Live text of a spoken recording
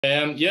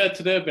Yeah,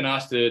 today I've been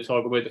asked to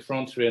talk about the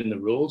front three and the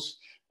rules.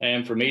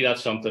 And for me,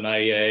 that's something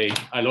I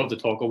love to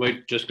talk about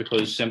just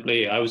because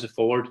simply I was a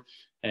forward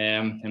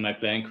in my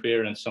playing career,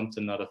 and it's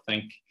something that I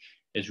think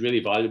is really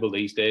valuable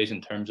these days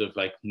in terms of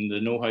like the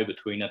know-how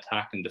between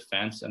attack and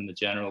defence and the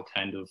general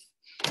kind of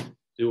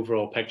the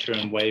overall picture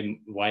and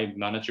why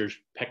managers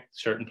pick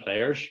certain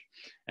players.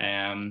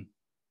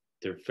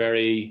 They're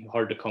very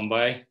hard to come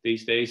by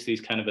these days,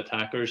 these kind of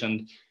attackers.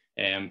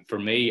 And for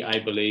me, I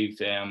believe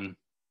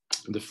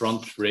the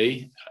front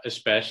three,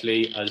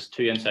 especially as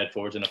two inside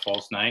forwards and a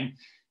false nine,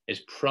 is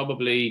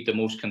probably the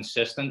most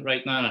consistent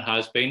right now, and it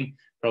has been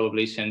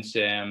probably since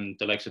the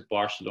likes of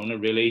Barcelona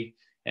really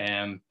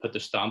put the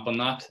stamp on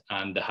that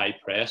and the high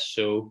press.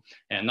 So,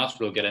 and that's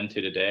what we'll get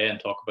into today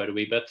and talk about a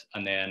wee bit.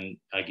 And then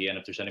again,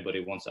 if there's anybody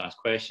who wants to ask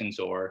questions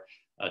or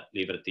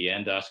leave it at the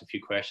end to ask a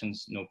few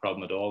questions, no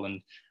problem at all. And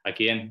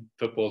again,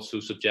 football's so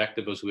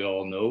subjective, as we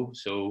all know.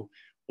 So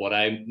what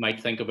I might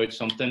think about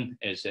something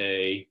is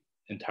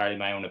entirely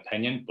my own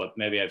opinion, but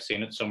maybe I've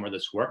seen it somewhere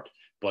that's worked.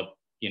 But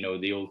you know,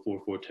 the old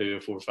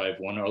 4-4-2 or 4-5-1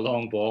 or a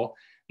long ball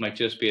might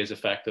just be as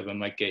effective and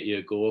might get you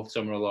a goal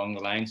somewhere along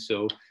the line.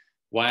 So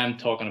why I'm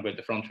talking about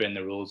the front three and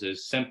the rules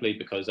is simply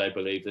because I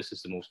believe this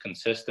is the most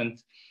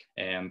consistent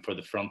for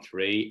the front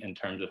three in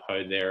terms of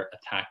how they're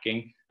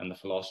attacking and the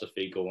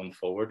philosophy going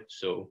forward.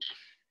 So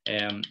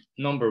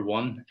number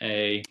one,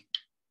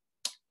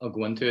 I'll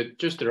go into it,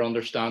 just their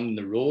understanding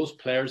the roles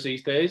players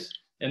these days,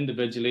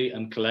 individually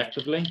and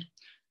collectively,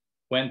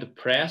 when to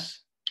press,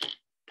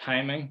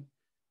 timing,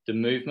 the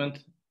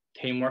movement,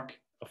 teamwork,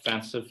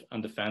 offensive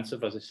and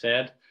defensive, as I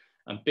said,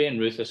 and being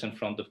ruthless in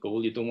front of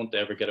goal. You don't want to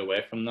ever get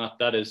away from that.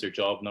 That is their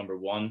job number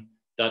one.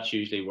 That's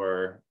usually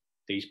where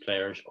these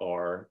players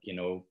are,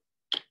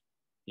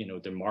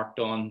 they're marked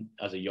on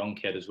as a young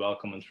kid as well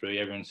coming through.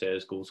 Everyone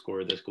says goal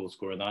scorer this, goal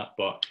scorer that,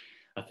 but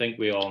I think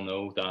we all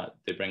know that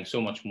they bring so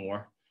much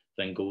more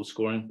than goal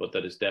scoring, but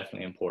that is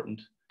definitely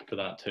important for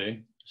that too.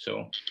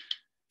 So a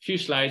few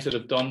slides that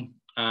I've done,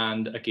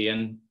 and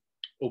again,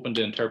 open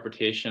to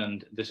interpretation,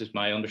 and this is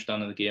my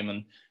understanding of the game.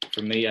 And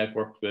for me, I've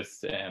worked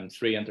with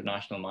 3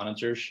 international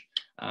managers,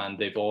 and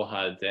they've all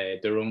had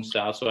their own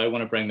style. So I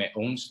want to bring my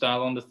own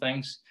style onto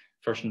things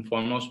first and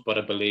foremost. But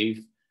I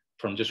believe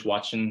from just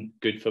watching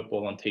good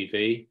football on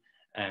TV,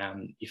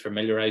 you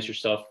familiarize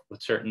yourself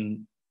with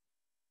certain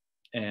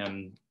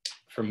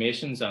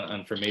formations,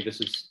 and for me, this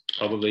is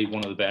probably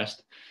one of the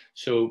best.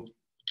 So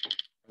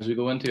as we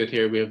go into it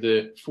here, we have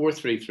the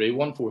 4-3-3,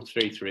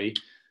 1-4-3-3.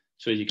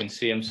 So you can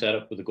see I'm set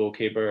up with a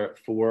goalkeeper,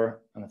 4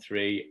 and a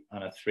 3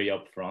 and a 3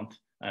 up front.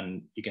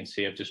 And you can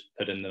see I've just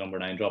put in the number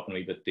 9, dropping a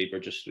wee bit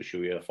deeper just to show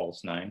you a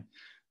false 9.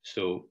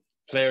 So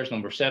players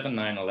number 7,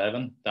 9,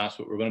 11, that's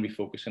what we're going to be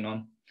focusing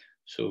on.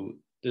 So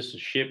this is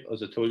shape,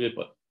 as I told you,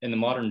 but in the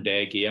modern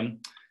day game,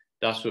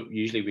 that's what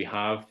usually we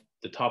have.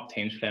 The top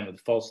teams playing with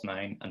a false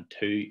 9 and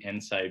 2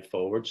 inside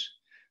forwards.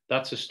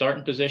 That's a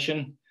starting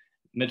position.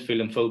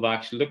 Midfield and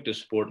fullbacks look to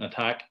support and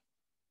attack.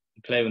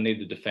 The player will need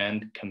to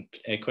defend, can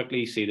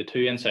quickly see the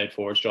 2 inside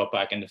forwards drop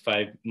back into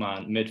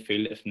 5-man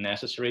midfield if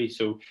necessary.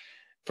 So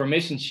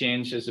formations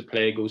change as the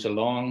play goes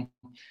along.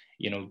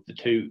 The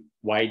 2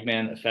 wide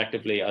men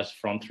effectively as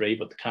front 3,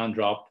 but they can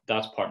drop.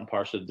 That's part and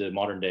parcel of the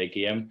modern day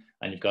game,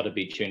 and you've got to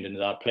be tuned into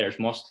that. Players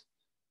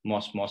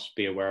must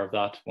be aware of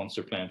that once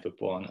they're playing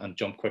football, and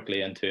jump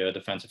quickly into a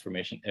defensive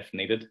formation if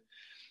needed.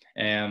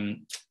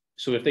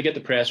 So if they get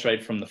the press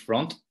right from the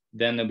front,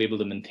 then they'll be able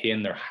to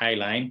maintain their high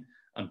line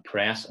and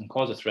press and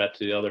cause a threat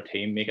to the other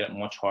team, making it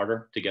much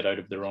harder to get out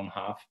of their own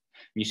half.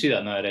 And you see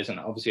that nowadays, and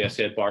obviously I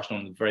said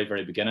Barcelona at the very,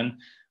 very beginning,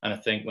 and I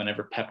think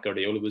whenever Pep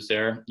Guardiola was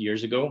there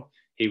years ago,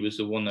 he was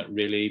the one that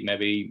really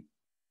maybe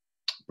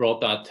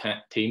brought that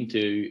team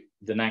to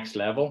the next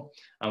level.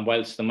 And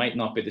whilst they might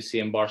not be the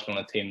same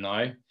Barcelona team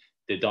now,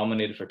 they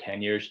dominated for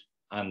 10 years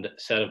and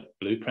set a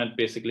blueprint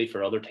basically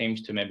for other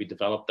teams to maybe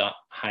develop that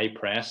high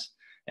press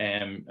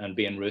and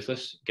being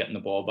ruthless, getting the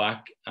ball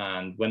back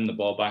and winning the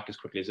ball back as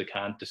quickly as they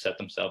can to set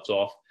themselves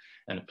off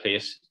in a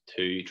place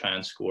to try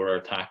and score or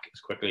attack as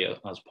quickly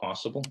as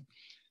possible.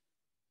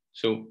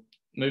 So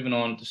moving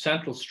on to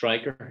central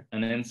striker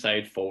and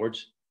inside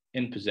forwards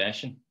in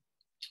possession.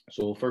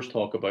 So we'll first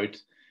talk about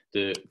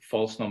the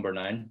false number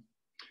 9.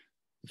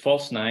 The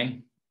false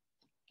 9,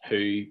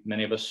 who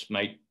many of us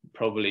might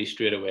probably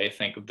straight away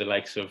think of the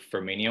likes of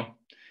Firmino,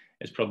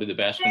 is probably the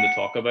best one to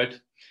talk about.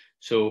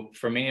 So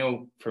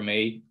Firmino, for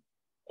me,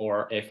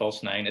 or a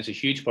false 9, is a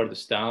huge part of the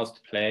styles to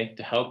play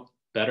to help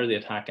better the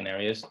attacking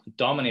areas,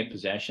 dominate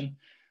possession,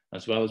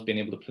 as well as being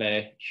able to play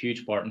a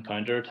huge part in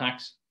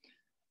counter-attacks.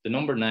 The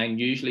number 9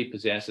 usually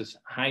possesses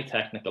high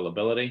technical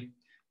ability,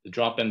 the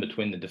drop in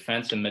between the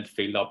defence and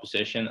midfield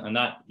opposition, and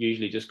that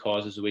usually just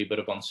causes a wee bit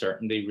of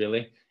uncertainty,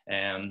 really.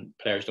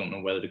 Players don't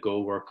know whether to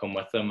go or come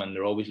with them, and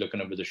they're always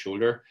looking over their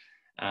shoulder.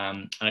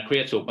 And it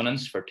creates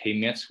openings for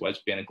teammates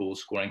whilst being a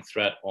goal-scoring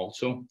threat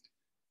also.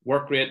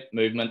 Work rate,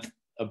 movement,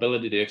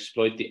 ability to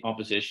exploit the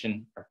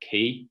opposition are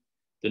key.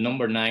 The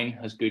number 9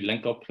 has good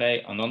link-up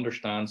play and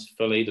understands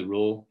fully the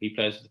role he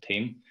plays with the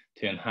team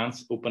to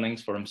enhance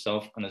openings for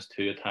himself and his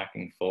 2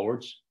 attacking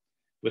forwards.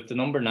 With the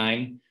number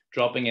 9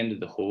 dropping into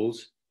the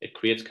holes, it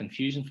creates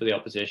confusion for the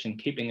opposition,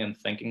 keeping them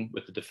thinking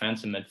with the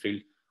defence and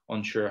midfield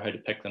unsure how to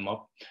pick them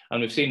up.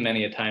 And we've seen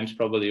many a times,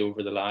 probably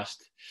over the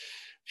last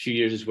few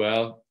years as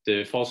well,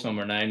 the false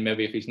number 9,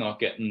 maybe if he's not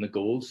getting the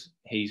goals,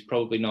 he's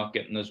probably not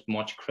getting as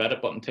much credit.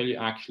 But until you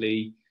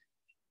actually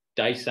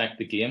dissect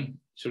the game,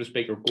 so to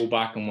speak, or go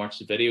back and watch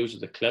the videos or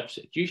the clips,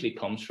 it usually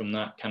comes from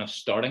that kind of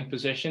starting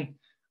position.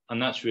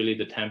 And that's really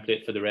the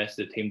template for the rest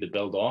of the team to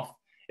build off.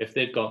 If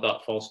they've got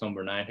that false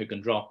number 9 who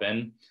can drop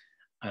in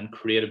and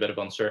create a bit of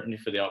uncertainty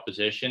for the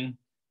opposition,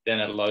 then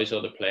it allows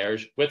other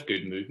players with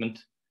good movement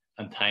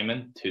and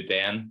timing to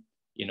then,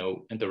 you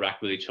know,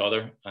 interact with each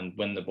other and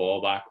win the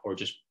ball back, or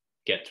just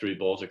get through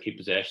balls or keep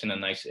possession in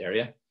a nice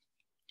area.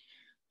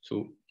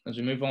 So as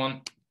we move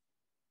on,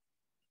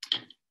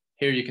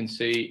 here you can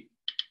see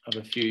I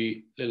have a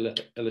few little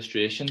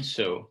illustrations.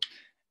 So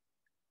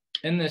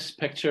in this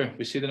picture,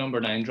 we see the number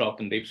 9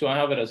 dropping deep. So I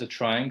have it as a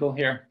triangle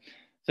here.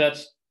 So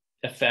that's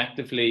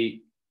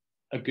effectively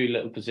a good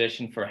little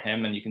position for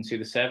him. And you can see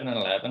the 7 and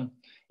 11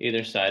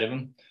 either side of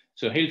him.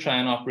 So he'll try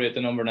and operate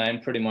the number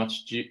 9 pretty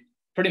much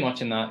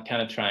in that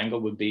kind of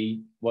triangle would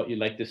be what you'd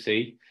like to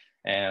see.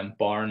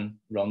 Barn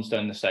runs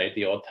down the side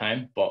the odd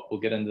time, but we'll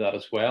get into that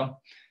as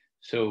well.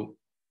 So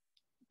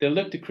they'll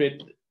look to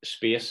create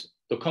space.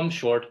 They'll come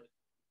short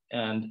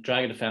and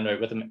drag a defender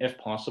out with them if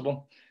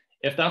possible.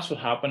 If that's what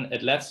happened,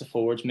 it lets the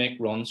forwards make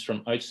runs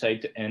from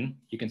outside to in.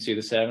 You can see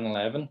the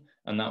 7-11,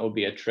 and that will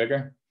be a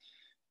trigger.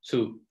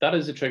 So that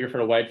is the trigger for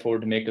a wide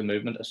forward to make a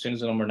movement as soon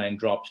as the number 9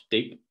 drops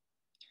deep.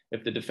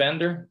 If the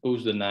defender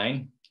goes to the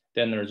 9,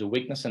 then there is a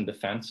weakness in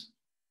defence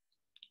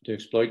to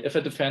exploit. If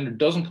a defender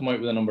doesn't come out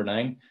with a number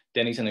 9,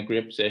 then he's in a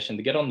great position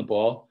to get on the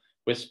ball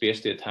with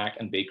space to attack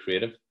and be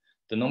creative.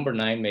 The number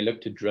 9 may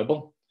look to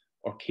dribble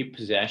or keep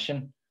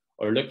possession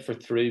or look for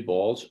through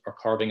balls or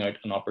carving out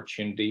an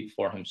opportunity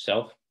for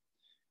himself.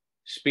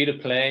 Speed of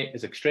play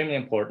is extremely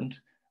important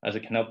as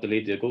it can help to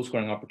lead to a goal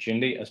scoring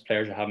opportunity as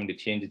players are having to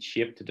change its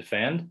shape to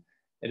defend.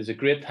 It is a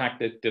great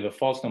tactic to have a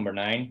false number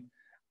 9,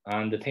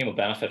 and the team will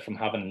benefit from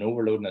having an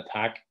overload in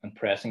attack and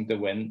pressing to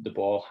win the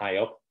ball high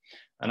up.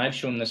 And I've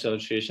shown this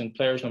illustration,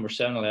 players number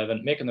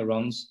 7-11 making the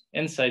runs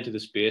inside to the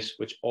space,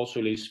 which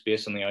also leaves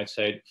space on the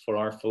outside for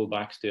our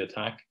fullbacks to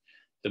attack.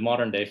 The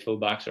modern day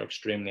fullbacks are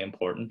extremely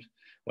important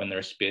when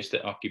there's space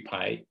to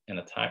occupy in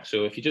attack.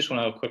 So if you just want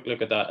to have a quick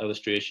look at that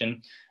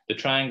illustration, the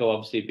triangle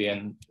obviously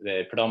being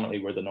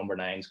predominantly where the number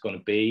 9 is going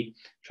to be,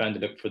 trying to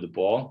look for the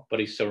ball, but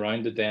he's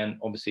surrounded then,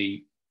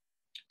 obviously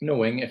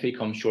knowing if he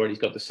comes short, he's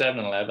got the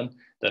 7-11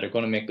 that are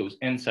going to make those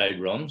inside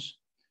runs.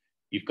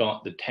 You've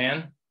got the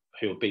 10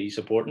 who will be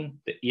supporting,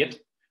 the 8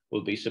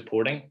 will be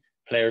supporting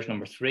players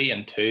number 3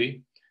 and 2,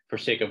 for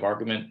sake of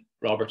argument,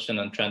 Robertson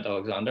and Trent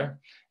Alexander.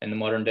 In the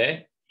modern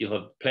day, you'll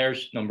have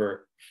players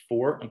number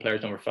 4 and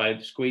players number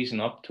 5 squeezing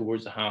up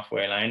towards the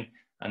halfway line,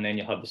 and then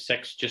you'll have the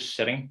 6 just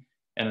sitting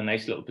in a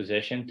nice little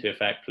position to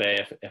affect play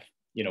if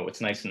you know it's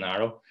nice and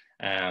narrow.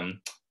 And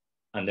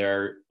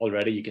there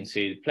already you can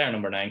see player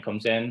number 9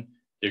 comes in.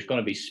 There's going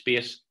to be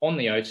space on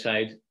the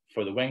outside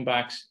for the wing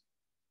backs.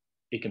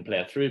 He can play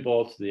a through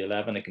ball to the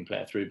 11. He can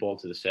play a through ball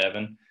to the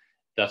 7.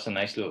 That's a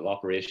nice little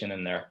operation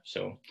in there.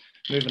 So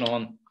moving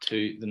on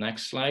to the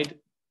next slide.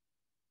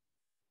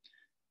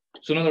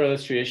 So another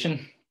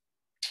illustration.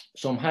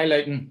 So I'm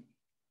highlighting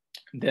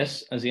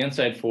this as the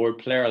inside forward.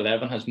 Player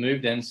 11 has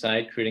moved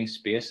inside, creating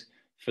space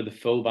for the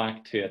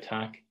fullback to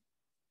attack.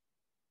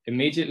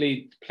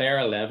 Immediately, player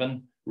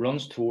 11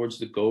 runs towards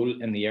the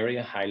goal in the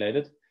area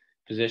highlighted,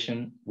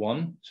 position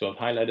 1. So I've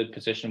highlighted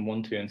position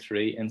 1, 2, and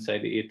 3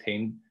 inside the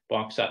 18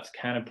 box. That's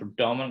kind of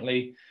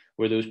predominantly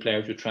where those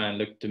players would try and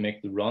look to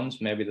make the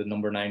runs. Maybe the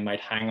number 9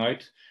 might hang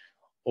out,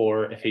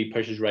 or if he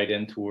pushes right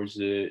in towards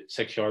the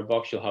 6-yard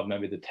box, you'll have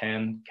maybe the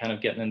 10 kind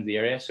of getting into the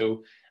area.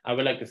 So I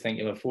would like to think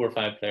you'll have 4 or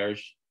 5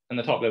 players in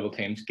the top level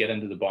teams get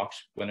into the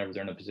box whenever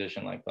they're in a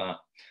position like that.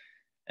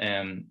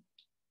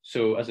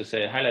 So as I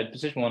say, highlight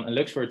position 1 and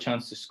looks for a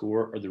chance to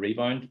score or the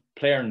rebound.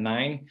 Player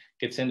 9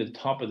 gets into the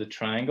top of the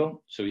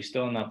triangle, so he's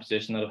still in that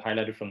position that I've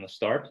highlighted from the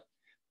start.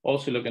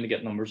 Also looking to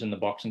get numbers in the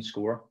box and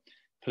score.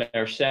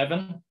 Player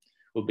 7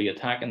 will be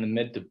attacking the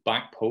mid to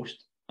back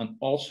post, and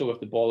also if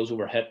the ball is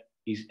overhit,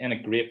 he's in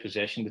a great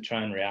position to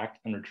try and react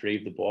and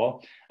retrieve the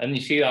ball. And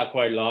you see that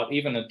quite a lot,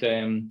 even at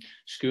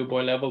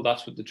schoolboy level.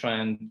 That's what they try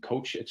and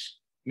coach. It's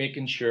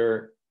making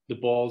sure the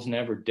ball's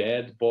never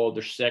dead. The ball,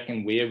 there's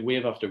second wave,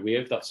 wave after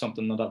wave. That's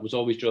something that was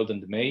always drilled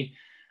into me.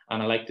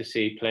 And I like to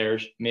see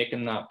players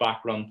making that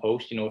back run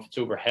post. You know, if it's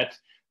overhit,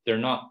 they're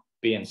not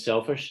being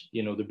selfish.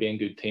 You know, they're being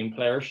good team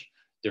players.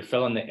 They're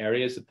filling the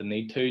areas that they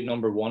need to.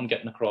 Number 1,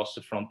 getting across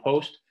the front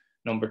post.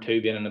 Number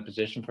 2, being in a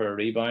position for a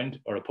rebound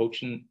or a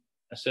poaching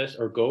assist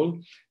or goal.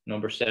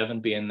 Number 7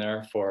 being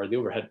there for the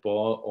overhead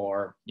ball,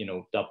 or, you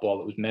know, that ball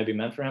that was maybe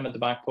meant for him at the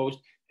back post,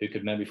 who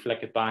could maybe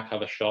flick it back,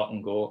 have a shot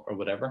and go or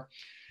whatever.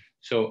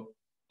 So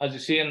as you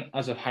see, and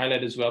as I've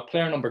highlighted as well,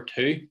 player number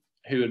 2,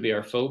 who would be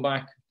our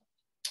fullback,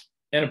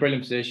 in a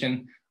brilliant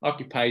position,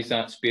 occupies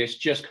that space,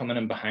 just coming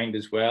in behind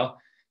as well.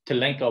 to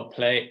link up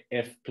play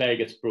if player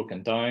gets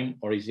broken down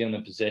or he's in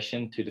a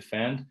position to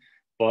defend.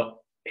 But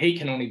he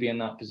can only be in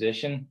that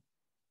position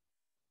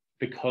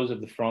because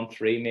of the front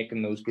three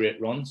making those great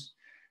runs.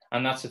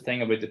 And that's the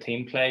thing about the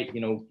team play.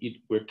 You know,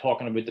 we're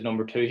talking about the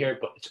number 2 here,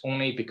 but it's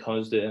only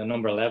because the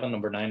number 11,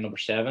 number 9, number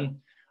 7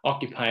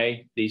 occupy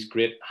these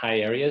great high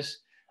areas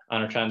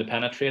and are trying to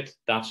penetrate.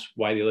 That's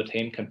why the other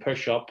team can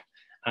push up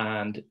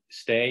and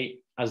stay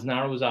as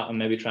narrow as that and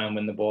maybe try and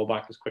win the ball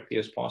back as quickly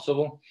as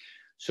possible.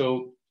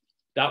 So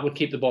that would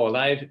keep the ball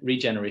alive,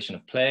 regeneration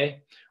of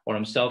play, or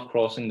himself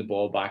crossing the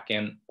ball back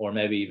in, or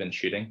maybe even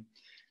shooting.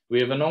 We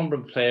have a number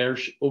of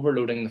players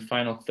overloading the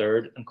final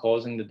third and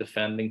causing the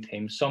defending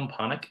team some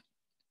panic,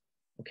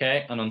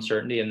 okay, and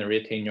uncertainty in their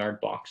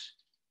 18-yard box.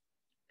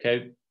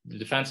 Okay, the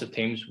defensive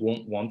teams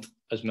won't want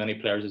as many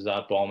players as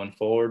that bombing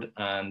forward,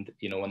 and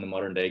you know, in the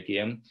modern day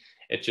game,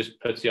 it just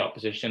puts the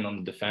opposition on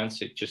the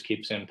defense. It just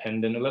keeps them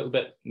pinned in a little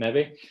bit,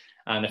 maybe.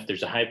 And if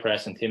there's a high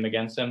pressing team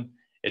against them,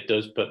 it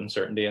does put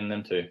uncertainty in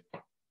them too.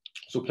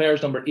 So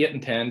players number 8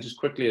 and 10, just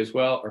quickly as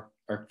well,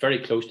 are very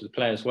close to the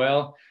play as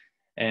well.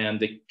 And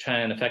they try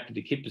and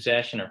effectively keep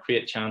possession or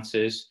create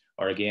chances,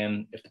 or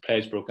again, if the play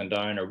is broken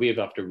down, or wave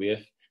after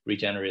wave,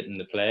 regenerating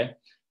the play.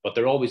 But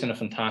they're always in a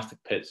fantastic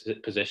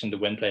position to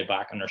win play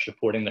back, and they're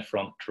supporting the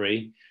front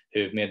three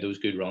who have made those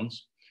good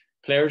runs.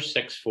 Players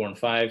 6, 4, and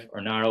 5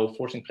 are narrow,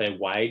 forcing play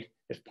wide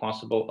if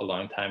possible,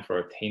 allowing time for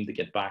our team to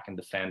get back and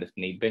defend if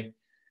need be.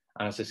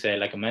 And as I say,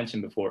 like I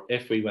mentioned before,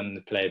 if we win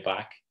the play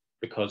back,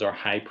 because our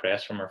high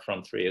press from our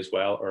front three as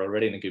well are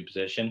already in a good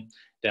position,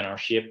 then our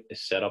shape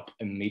is set up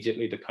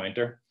immediately to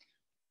counter.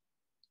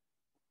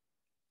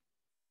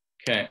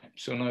 Okay,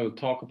 so now we'll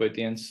talk about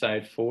the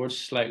inside forwards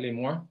slightly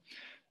more.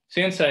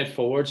 So inside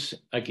forwards,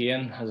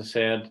 again, as I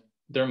said,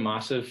 they're a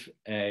massive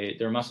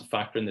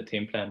factor in the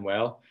team playing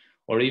well,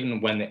 or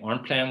even when they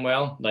aren't playing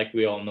well. Like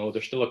we all know,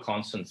 they're still a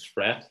constant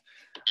threat,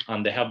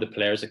 and they have the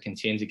players that can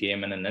change the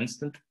game in an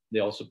instant. They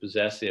also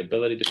possess the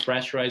ability to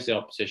pressurize the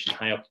opposition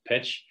high up the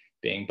pitch,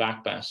 being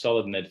backed by a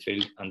solid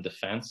midfield and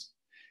defence.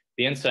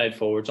 The inside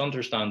forwards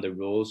understand their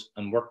roles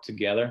and work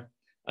together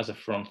as a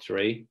front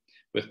three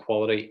with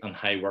quality and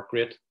high work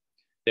rate.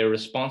 They're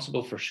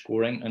responsible for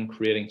scoring and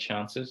creating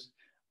chances.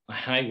 A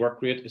high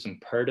work rate is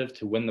imperative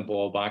to win the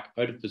ball back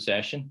out of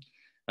possession,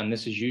 and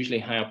this is usually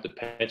high up the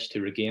pitch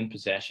to regain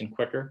possession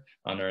quicker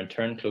and are in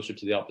turn closer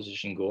to the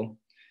opposition goal.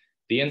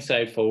 The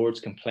inside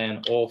forwards can play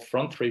in all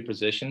front three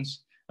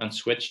positions and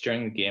switch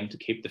during the game to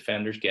keep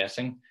defenders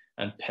guessing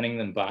and pinning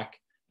them back,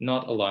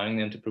 not allowing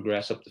them to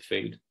progress up the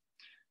field.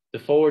 The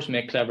forwards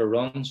make clever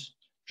runs,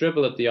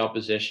 dribble at the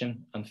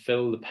opposition, and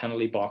fill the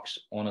penalty box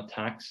on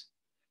attacks.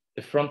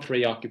 The front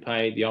three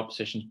occupy the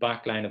opposition's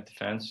back line of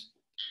defence,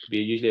 to be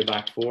usually a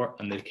back four,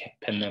 and they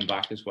pin them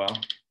back as well.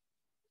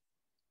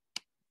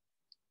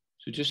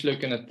 So just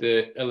looking at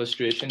the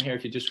illustration here,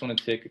 if you just want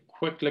to take a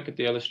quick look at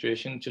the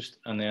illustration,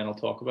 and then I'll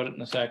talk about it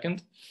in a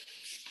second.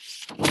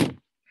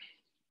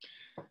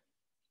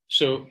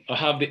 So I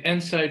have the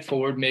inside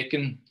forward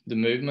making the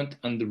movement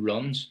and the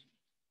runs.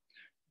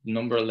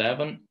 Number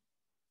 11.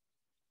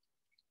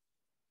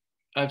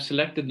 I've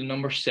selected the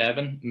number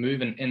 7,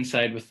 moving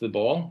inside with the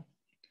ball,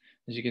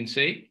 as you can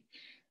see.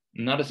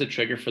 And that is the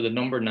trigger for the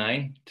number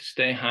 9 to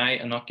stay high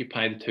and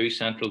occupy the 2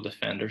 central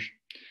defenders.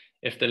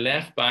 If the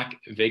left back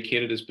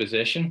vacated his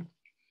position,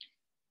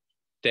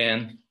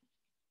 if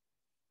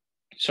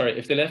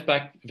the left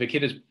back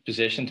vacated his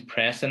position to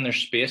press in their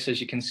space, as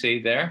you can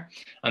see there,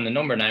 and the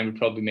number 9 would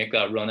probably make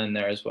that run in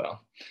there as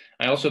well.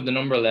 I also have the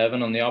number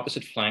 11 on the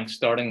opposite flank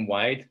starting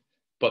wide,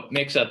 but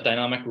makes that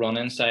dynamic run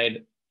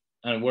inside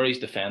and worries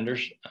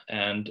defenders,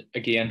 and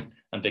again,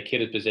 and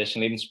vacated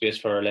position, leaving space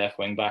for our left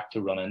wing back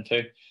to run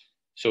into.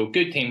 So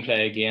good team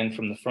play again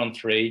from the front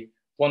three,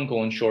 1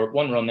 going short,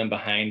 1 running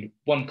behind,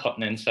 1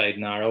 cutting inside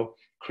narrow,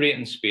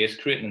 creating space,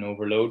 creating an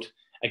overload.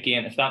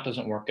 Again, if that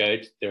doesn't work out,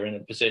 they're in a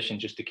position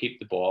just to keep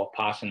the ball,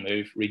 pass and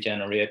move,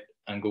 regenerate,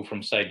 and go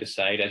from side to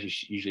side, as you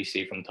usually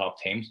see from top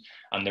teams.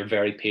 And they're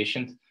very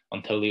patient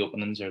until the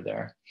openings are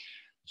there.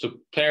 So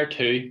player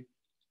 2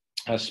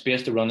 has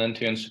space to run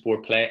into and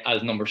support play,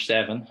 as number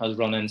 7 has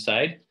run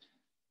inside.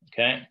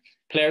 Okay,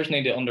 players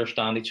need to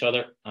understand each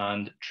other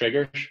and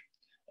triggers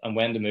and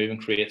when to move and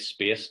create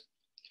space.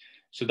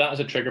 So that is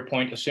a trigger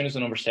point. As soon as the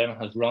number 7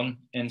 has run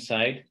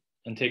inside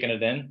and taken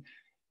it in,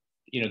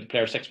 you know, the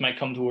player 6 might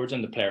come towards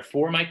him, the player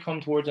 4 might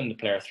come towards him, the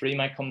player 3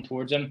 might come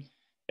towards him.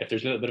 If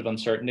there's a little bit of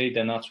uncertainty,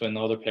 then that's when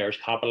the other players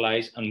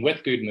capitalize. And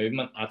with good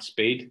movement at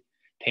speed,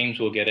 teams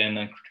will get in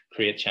and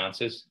create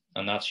chances.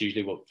 And that's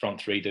usually what front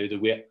three do, they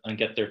wait and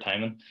get their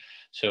timing.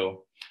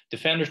 So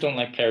defenders don't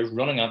like players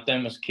running at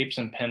them, as it keeps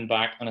them pinned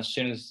back. And as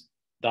soon as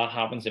that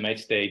happens, they might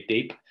stay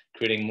deep,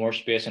 creating more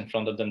space in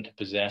front of them to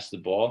possess the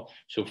ball.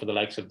 So for the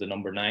likes of the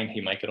number 9,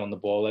 he might get on the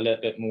ball a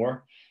little bit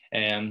more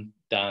than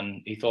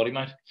he thought he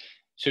might.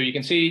 So you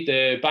can see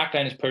the back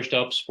line is pushed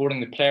up, supporting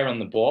the player on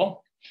the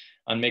ball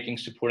and making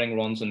supporting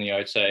runs on the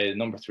outside.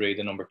 Number 3,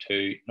 the number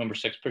 2, number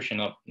 6 pushing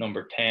up,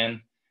 number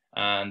 10,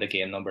 and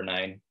again, number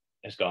 9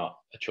 has got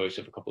a choice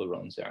of a couple of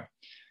runs there.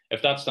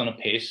 If that's done at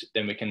pace,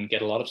 then we can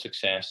get a lot of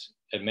success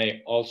it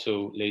may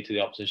also lead to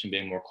the opposition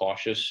being more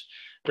cautious,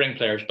 bring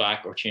players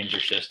back or change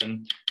your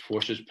system,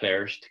 forces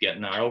players to get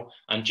narrow.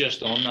 And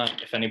just on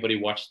that, if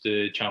anybody watched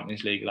the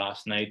Champions League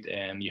last night,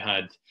 you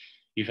had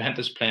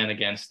Juventus playing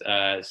against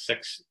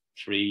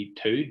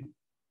 6-3-2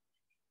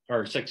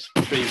 or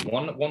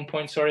 6-3-1 at one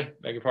point, sorry,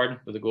 beg your pardon,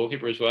 with the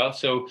goalkeeper as well.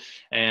 So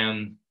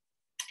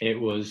it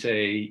was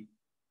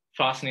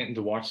fascinating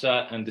to watch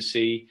that and to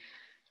see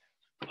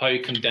how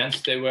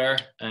condensed they were.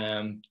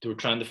 They were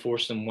trying to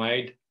force them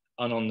wide.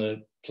 And on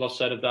the plus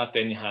side of that,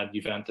 then you had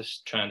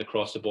Juventus trying to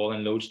cross the ball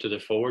in loads to their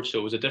forwards. So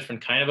it was a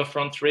different kind of a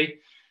front three.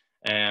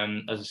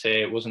 As I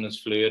say, it wasn't as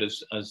fluid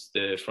as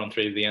the front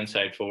three of the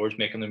inside forwards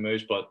making their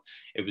moves, but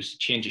it was a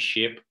change of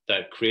shape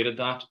that created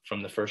that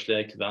from the first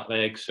leg to that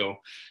leg. So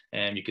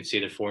you could see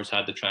the forwards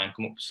had to try and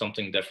come up with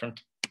something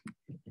different.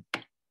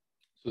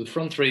 So the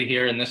front three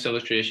here in this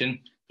illustration,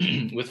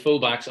 with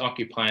fullbacks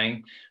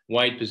occupying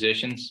wide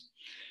positions.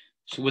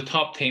 So with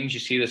top teams, you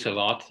see this a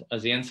lot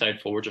as the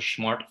inside forwards are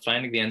smart,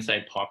 finding the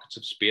inside pockets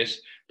of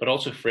space, but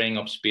also freeing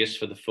up space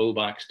for the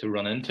fullbacks to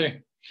run into.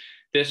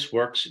 This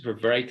works for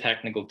very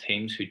technical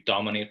teams who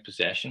dominate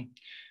possession.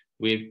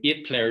 We have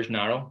 8 players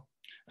narrow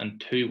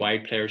and 2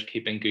 wide players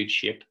keeping good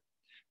shape.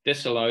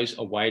 This allows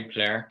a wide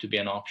player to be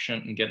an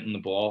option in getting the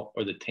ball,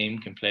 or the team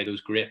can play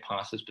those great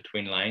passes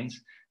between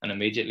lines and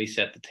immediately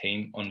set the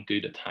team on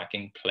good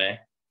attacking play.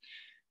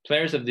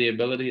 Players have the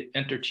ability to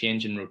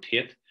interchange and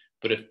rotate,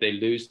 but if they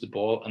lose the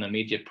ball, an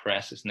immediate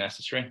press is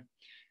necessary.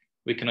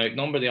 We can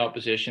outnumber the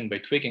opposition by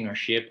tweaking our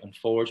shape and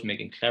forwards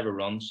making clever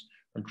runs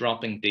or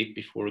dropping deep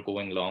before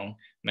going long,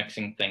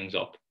 mixing things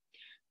up.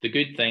 The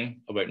good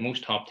thing about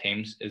most top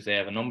teams is they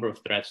have a number of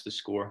threats to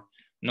score,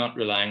 not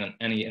relying on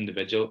any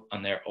individual,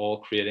 and they're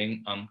all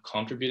creating and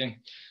contributing.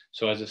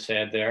 So as I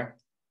said there,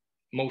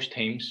 most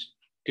teams,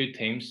 good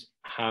teams,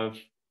 have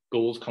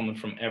goals coming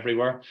from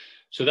everywhere.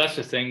 So that's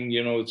the thing,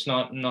 you know, it's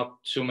not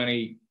so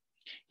many.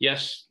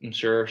 Yes, I'm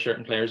sure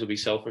certain players will be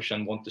selfish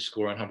and want to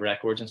score and have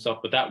records and stuff,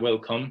 but that will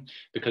come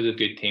because of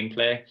good team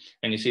play.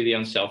 And you see the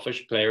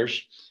unselfish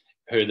players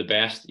who are the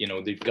best, you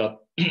know, they've got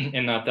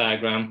in that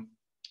diagram,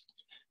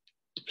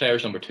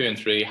 players number 2 and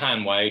 3, high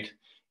and wide,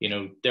 you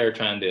know, they're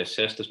trying to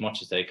assist as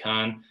much as they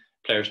can.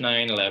 Players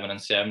 9, 11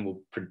 and 7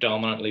 will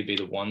predominantly be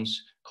the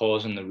ones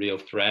causing the real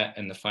threat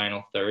in the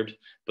final third,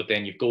 but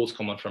then you've goals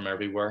coming from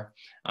everywhere.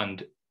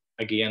 And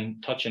again,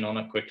 touching on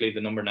it quickly,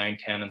 the number 9,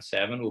 10 and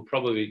 7 will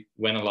probably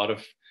win a lot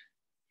of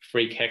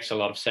free kicks, a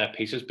lot of set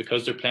pieces,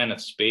 because they're playing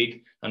at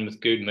speed and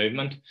with good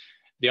movement.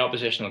 The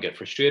opposition will get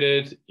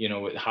frustrated. You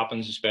know, it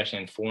happens especially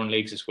in foreign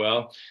leagues as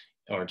well,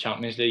 or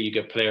Champions League. You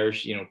get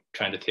players, you know,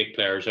 trying to take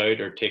players out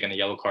or taking a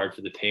yellow card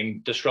for the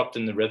team,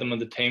 disrupting the rhythm of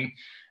the team.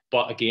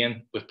 But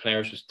again, with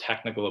players with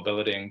technical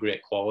ability and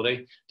great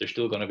quality, they're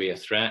still going to be a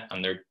threat,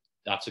 and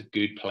that's a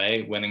good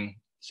play, winning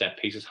set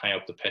pieces high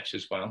up the pitch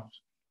as well.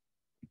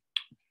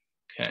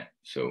 Okay,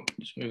 so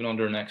just moving on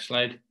to our next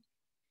slide.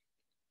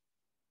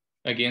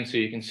 Again, so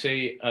you can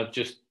see I've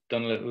just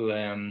done a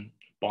little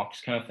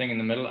box kind of thing in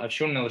the middle. I've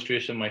shown an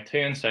illustration of my 2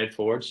 inside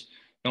forwards,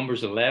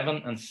 numbers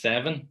 11 and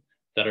 7,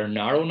 that are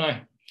narrow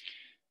now.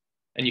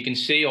 And you can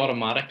see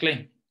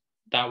automatically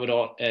that would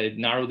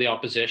narrow the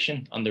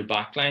opposition on their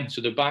back line.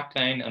 So their back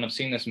line, and I've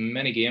seen this in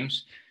many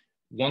games,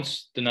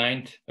 once the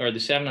 9 or the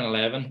 7 and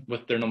 11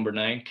 with their number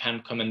 9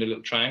 can come into a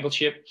little triangle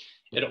shape,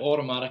 it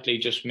automatically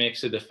just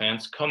makes the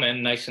defense come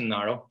in nice and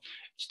narrow.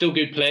 Still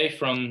good play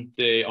from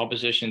the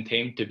opposition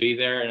team to be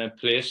there in a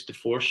place to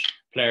force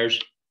players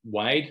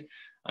wide,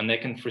 and they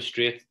can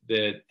frustrate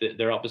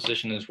their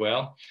opposition as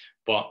well.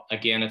 But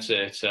again,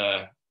 it's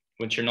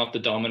once you're not the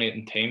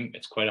dominating team,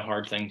 it's quite a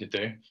hard thing to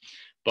do.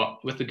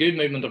 But with the good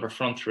movement of our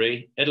front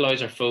three, it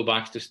allows our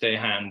fullbacks to stay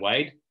high and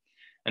wide.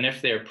 And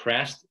if they're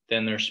pressed,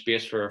 then there's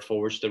space for our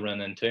forwards to run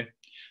into.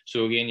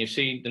 So again, you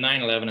see the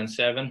 9, 11 and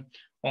 7,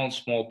 all in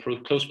small,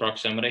 close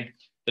proximity.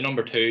 The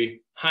number 2,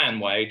 high and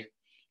wide,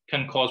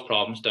 can cause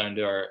problems down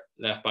to our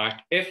left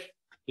back. If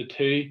the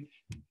 2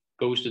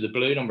 goes to the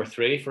blue number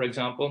 3, for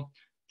example,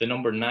 the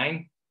number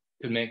 9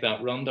 could make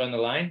that run down the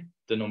line.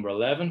 The number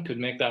 11 could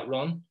make that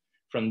run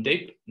from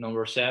deep.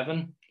 Number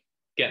 7,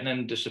 getting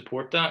in to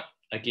support that.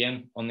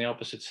 Again, on the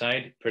opposite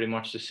side, pretty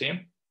much the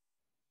same.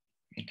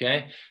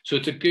 Okay, so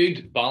it's a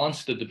good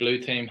balance that the blue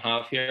team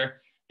have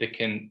here. They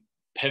can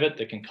pivot,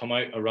 they can come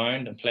out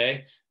around and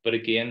play, but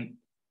again,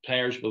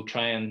 players will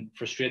try and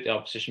frustrate the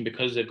opposition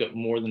because they've got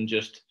more than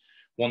just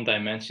one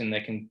dimension.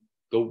 They can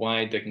go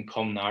wide, they can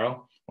come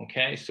narrow.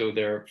 Okay, so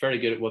they're very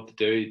good at what to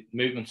do.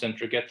 Movement's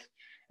intricate,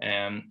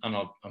 and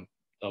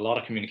a lot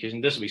of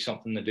communication. This will be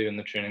something they do in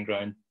the training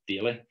ground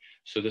daily,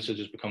 so this will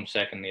just become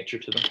second nature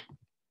to them.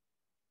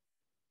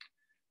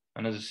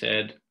 And as I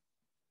said,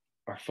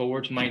 our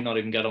forwards might not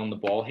even get on the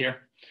ball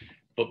here,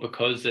 but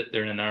because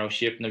they're in a narrow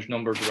shape and there's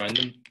numbers around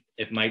them,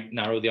 it might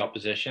narrow the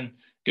opposition.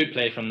 Good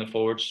play from the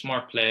forwards,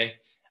 smart play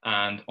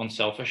and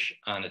unselfish,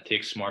 and it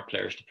takes smart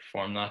players to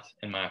perform that,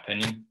 in my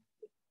opinion.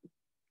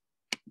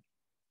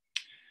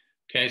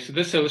 Okay, so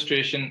this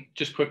illustration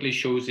just quickly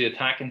shows the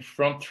attacking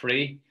front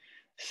three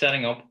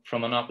setting up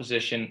from an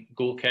opposition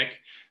goal kick.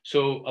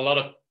 So a lot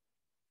of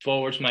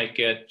forwards might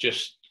get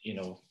just, you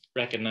know,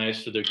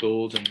 recognised for their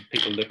goals and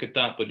people look at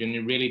that, but when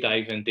you really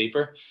dive in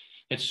deeper,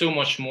 it's so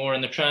much more,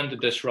 and they're trying to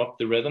disrupt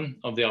the rhythm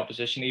of the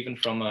opposition, even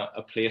from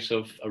a place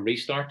of a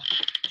restart.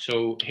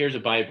 So here's a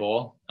by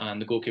ball, and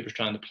the goalkeeper's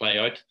trying to play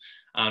out,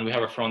 and we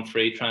have our front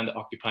three trying to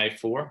occupy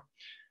four.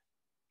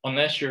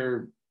 Unless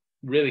you're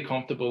really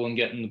comfortable in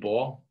getting the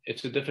ball,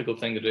 it's a difficult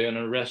thing to do, and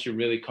unless you're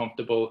really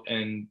comfortable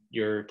in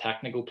your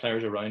technical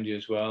players around you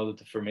as well, that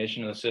the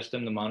formation of the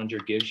system the manager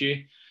gives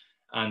you,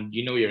 and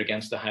you know you're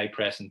against a high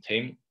pressing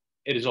team,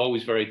 it is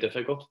always very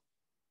difficult.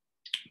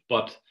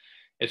 But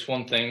it's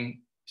one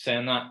thing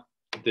saying that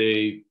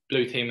the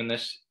blue team in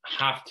this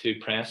have to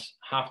press,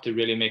 have to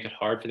really make it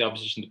hard for the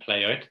opposition to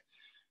play out,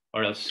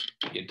 or else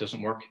it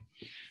doesn't work.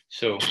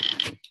 So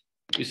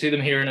you see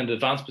them here in an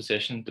advanced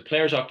position. The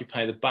players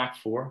occupy the back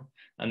four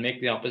and make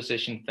the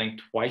opposition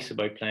think twice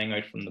about playing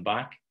out from the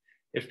back.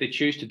 If they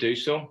choose to do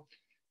so,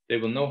 they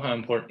will know how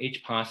important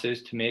each pass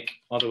is to make,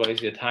 otherwise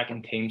the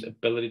attacking team's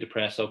ability to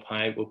press up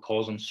high will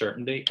cause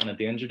uncertainty and a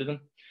danger to them.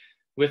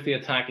 With the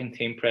attacking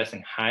team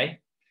pressing high,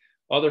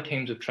 other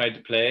teams have tried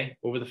to play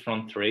over the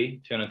front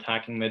three to an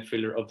attacking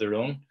midfielder of their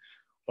own,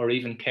 or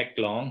even kick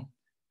long,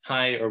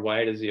 high or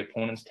wide as the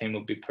opponent's team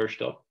will be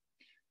pushed up.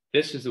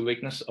 This is the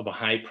weakness of a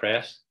high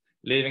press,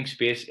 leaving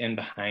space in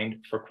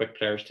behind for quick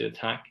players to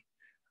attack.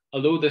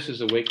 Although this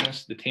is a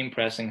weakness, the team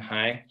pressing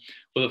high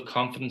will have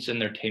confidence in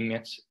their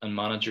teammates and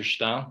manager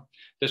style.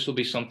 This will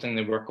be something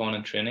they work on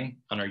in training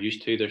and are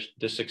used to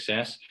their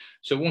success.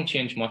 So it won't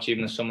change much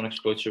even if someone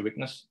exploits your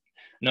weakness.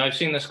 Now, I've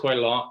seen this quite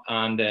a lot,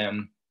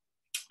 and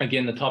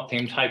again, the top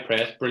teams, high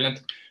press,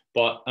 brilliant.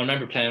 But I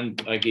remember playing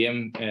a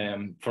game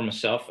for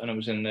myself, and it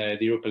was in the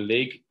Europa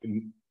League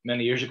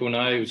many years ago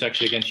now. It was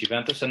actually against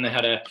Juventus, and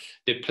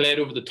they played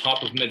over the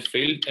top of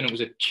midfield, and it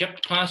was a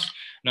chipped pass.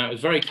 Now, it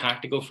was very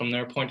tactical from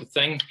their point of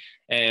thing.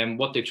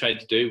 What they tried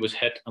to do was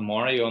hit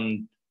Amari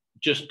on,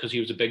 just because he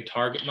was a big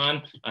target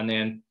man, and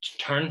then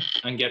turn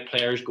and get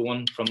players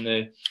going from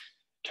the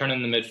turn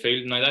in the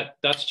midfield. Now,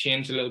 that's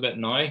changed a little bit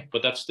now,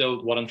 but that's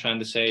still what I'm trying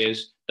to say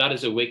is that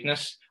is a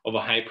weakness of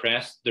a high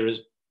press. There is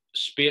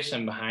space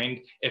in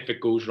behind if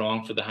it goes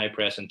wrong for the high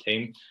pressing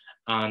team,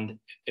 and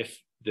if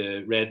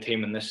the red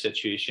team in this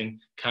situation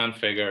can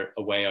figure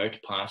a way out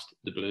past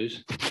the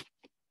blues.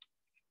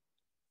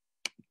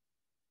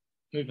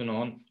 Moving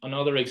on,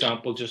 another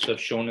example just I've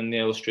shown in the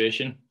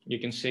illustration, you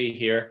can see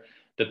here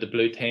that the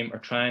blue team are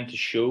trying to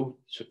show,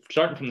 so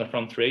starting from the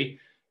front three,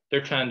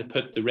 they're trying to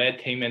put the red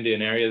team into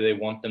an area they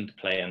want them to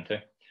play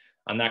into,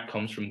 and that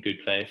comes from good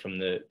play from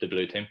the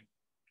blue team.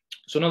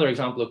 So another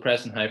example of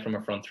pressing high from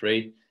a front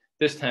three,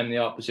 this time the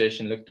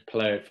opposition looked to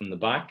play out from the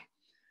back,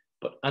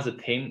 but as a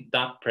team,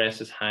 that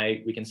press is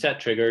high. We can set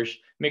triggers,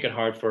 make it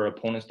hard for our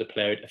opponents to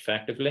play out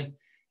effectively.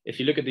 If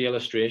you look at the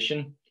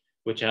illustration,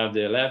 which have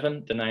the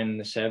 11, the 9, and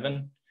the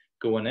 7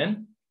 going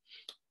in,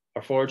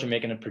 our forwards are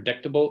making it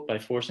predictable by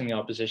forcing the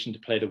opposition to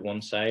play to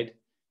one side.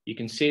 You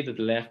can see that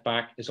the left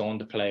back is on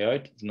to play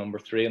out, the number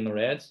 3 in the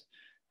reds.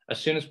 As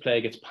soon as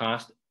play gets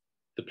passed,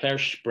 the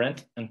players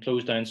sprint and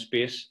close down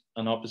space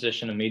and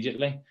opposition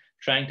immediately,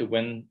 trying to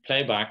win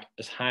play back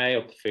as high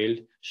up the field,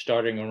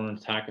 starting on an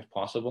attack if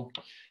possible.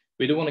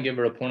 We don't want to give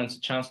our opponents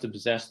a chance to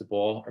possess the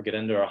ball or get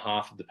into our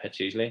half of the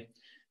pitch easily.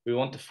 We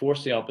want to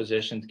force the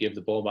opposition to give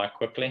the ball back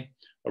quickly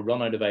or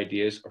run out of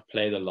ideas or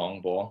play the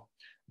long ball.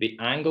 The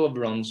angle of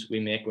runs we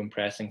make when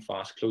pressing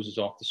fast closes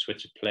off the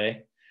switch of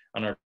play,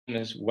 and our team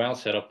is well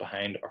set up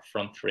behind our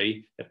front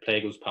three if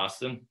play goes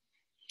past them.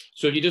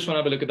 So if you just want to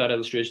have a look at that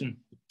illustration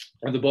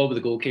of the ball with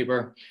the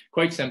goalkeeper,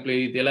 quite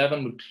simply, the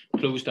 11 would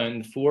close down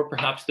the 4.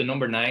 Perhaps the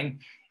number 9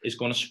 is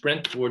going to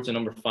sprint towards the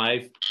number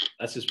 5.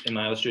 That's just in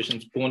my illustration.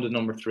 It's going to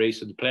number 3.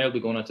 So the player will be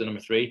going out to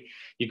number 3.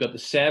 You've got the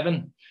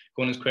 7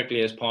 going as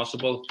quickly as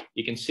possible.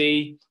 You can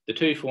see the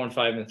 2, 4, and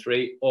 5 and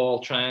 3 all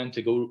trying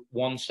to go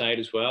one side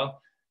as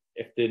well.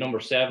 If the number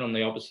 7 on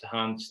the opposite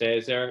hand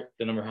stays there,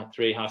 the number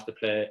 3 has to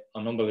play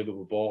an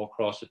unbelievable ball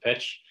across the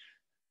pitch.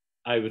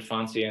 I would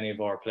fancy any of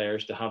our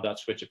players to have that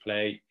switch of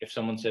play. If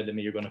someone said to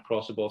me, you're going to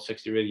cross the ball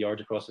 60 or 80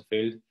 yards across the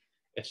field,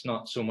 it's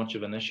not so much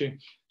of an issue.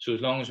 So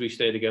as long as we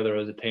stay together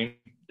as a team,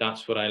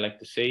 that's what I like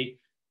to see.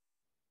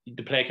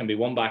 The play can be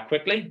won back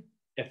quickly.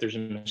 If there's a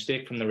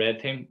mistake from the red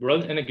team, we're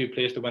in a good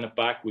place to win it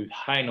back. We've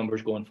high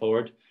numbers going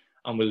forward,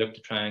 and we'll look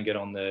to try and get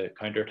on the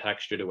counter-attack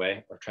straight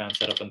away or try and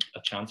set up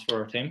a chance for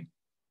our team.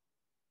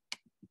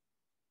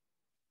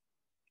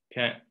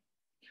 Okay.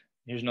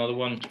 Here's another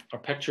one. Our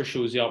picture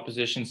shows the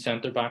opposition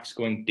centre-backs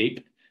going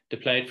deep to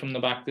play it from the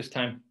back this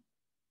time.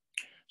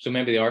 So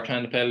maybe they are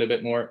trying to play a little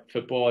bit more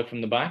football out from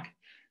the back,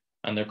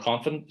 and they're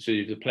confident. So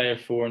you have the player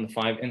 4 and the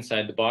 5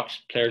 inside the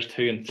box, players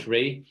 2 and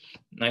 3,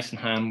 nice and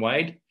high and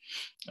wide.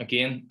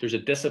 Again, there's a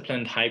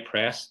disciplined high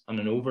press and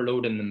an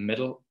overload in the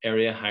middle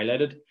area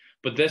highlighted.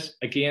 But this,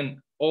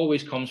 again,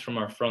 always comes from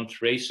our front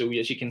 3. So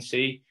as you can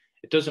see,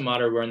 it doesn't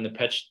matter where in the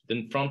pitch,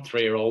 the front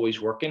 3 are always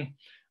working.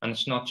 And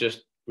it's not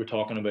just we're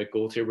talking about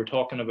goals here. We're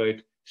talking about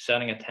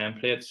setting a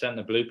template, setting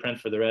a blueprint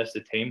for the rest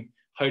of the team,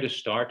 how to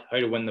start, how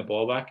to win the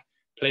ball back.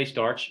 Play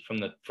starts from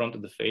the front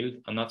of the field,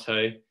 and that's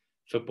how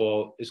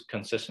football is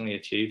consistently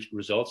achieved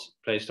results.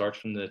 Play starts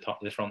from the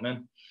top of the front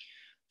men.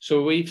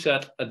 So we've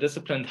set a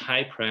disciplined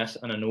high press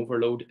and an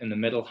overload in the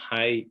middle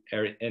area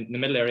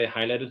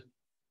highlighted.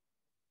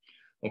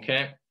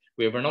 Okay,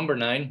 we have our number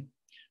 9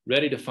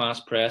 ready to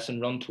fast press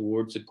and run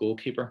towards the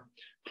goalkeeper,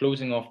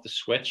 closing off the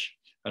switch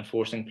and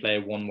forcing play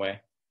one way.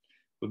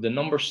 With the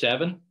number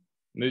 7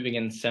 moving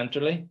in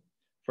centrally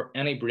for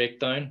any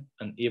breakdown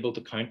and able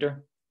to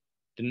counter.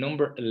 The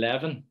number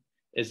 11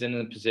 is in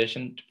a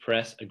position to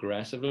press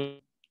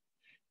aggressively.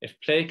 If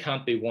play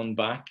can't be won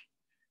back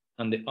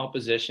and the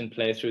opposition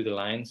play through the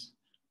lines,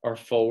 our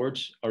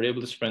forwards are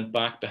able to sprint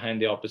back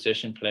behind the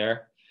opposition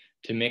player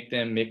to make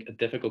them make a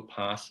difficult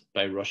pass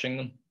by rushing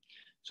them.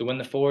 So when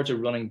the forwards are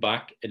running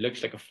back, it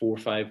looks like a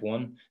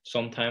 4-5-1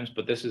 sometimes,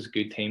 but this is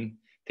good team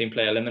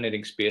play,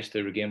 eliminating space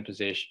to regain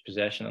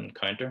possession and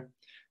counter.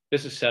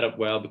 This is set up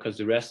well because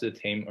the rest of the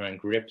team are in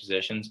great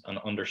positions and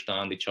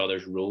understand each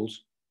other's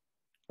roles.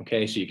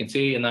 Okay, so you can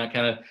see in that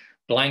kind of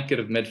blanket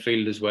of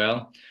midfield as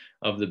well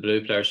of the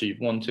blue players. So you've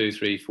 1, 2,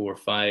 3, 4,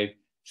 5,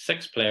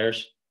 6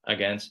 players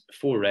against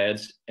 4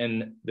 reds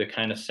in the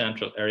kind of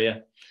central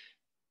area.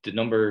 The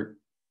number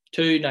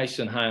 2 nice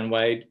and high and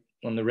wide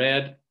on the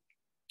red,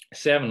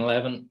 7,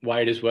 11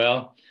 wide as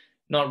well.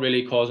 Not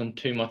really causing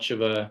too much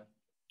of a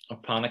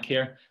panic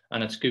here,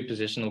 and it's good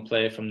positional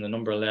play from the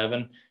number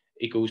 11.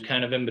 It goes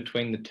kind of in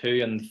between the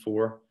 2 and the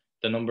 4.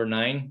 The number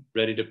 9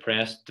 ready to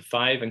press the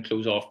 5 and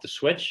close off the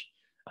switch,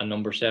 and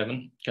number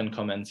 7 can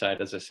come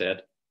inside, as I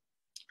said,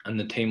 and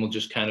the team will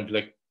just kind of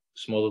like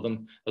smother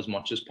them as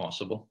much as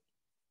possible.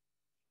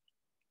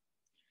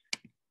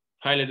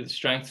 Highlighted the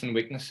strengths and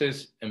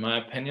weaknesses, in my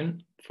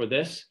opinion, for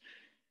this.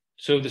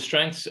 So the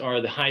strengths are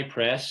the high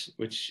press,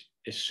 which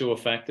is so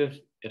effective.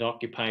 It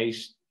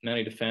occupies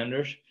many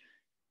defenders,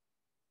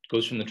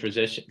 goes from the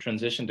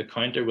transition to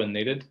counter when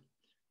needed.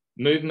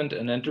 Movement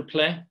and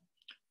interplay,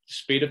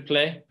 speed of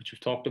play, which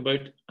we've talked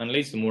about, and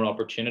leads to more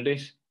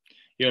opportunities.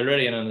 You're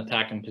already in an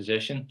attacking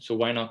position, so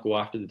why not go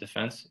after the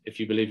defence if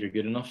you believe you're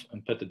good enough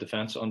and put the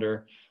defence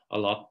under a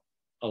lot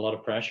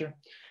of pressure.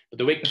 But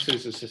the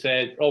weaknesses, as I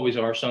said, always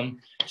are some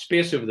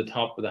space over the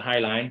top with a high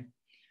line,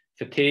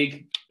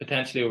 fatigue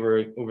potentially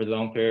over the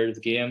long period of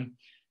the game.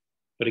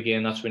 But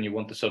again, that's when you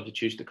want the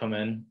substitutes to come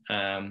in.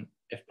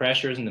 If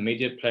pressure isn't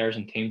immediate, players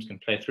and teams can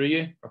play through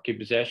you or keep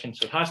possession.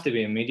 So it has to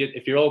be immediate.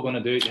 If you're all going to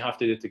do it, you have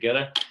to do it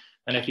together.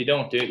 And if you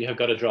don't do it, you have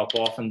got to drop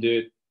off and do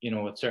it,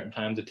 at certain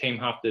times. The team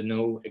have to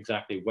know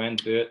exactly when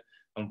to do it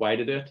and why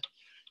to do it.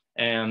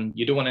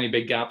 You don't want any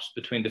big gaps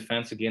between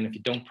defence. Again, if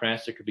you don't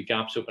press, there could be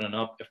gaps opening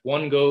up. If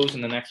one goes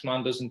and the next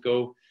man doesn't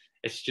go,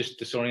 it's just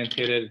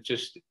disorientated.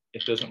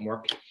 It doesn't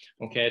work.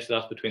 Okay, so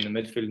that's between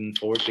the midfield and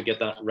forward to get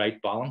that right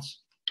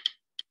balance.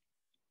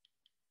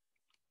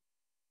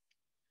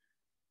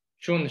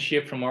 Showing the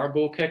shape from our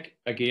goal kick,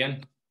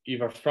 again,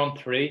 our front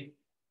 3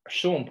 are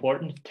so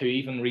important to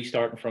even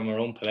restarting from our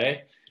own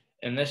play.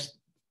 In this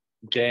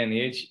day and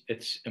age,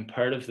 it's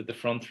imperative that the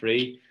front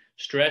 3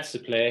 stretch the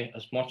play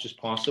as much as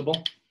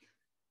possible.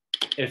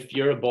 If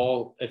you're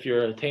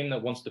a team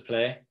that wants to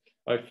play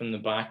out from the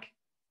back,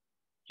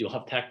 you'll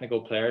have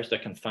technical players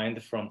that can find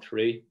the front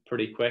 3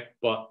 pretty quick,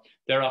 but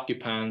they're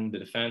occupying the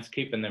defence,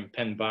 keeping them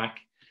pinned back,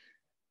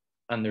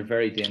 and they're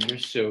very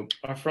dangerous. So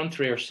our front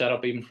 3 are set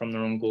up even from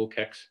their own goal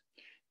kicks.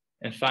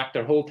 In fact,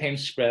 our whole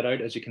team's spread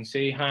out, as you can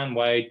see, high and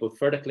wide, both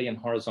vertically and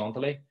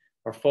horizontally.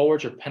 Our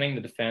forwards are pinning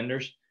the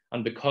defenders,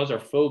 and because our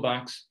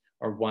fullbacks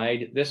are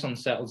wide, this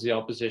unsettles the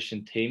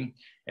opposition team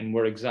and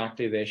where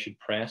exactly they should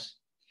press.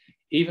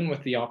 Even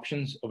with the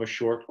options of a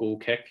short goal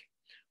kick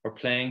or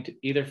playing to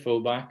either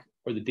fullback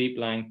or the deep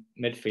lying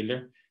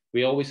midfielder,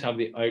 we always have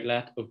the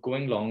outlet of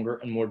going longer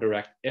and more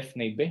direct if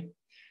need be,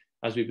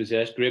 as we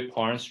possess great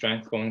power and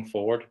strength going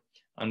forward,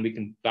 and we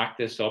can back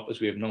this up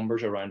as we have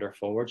numbers around our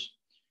forwards.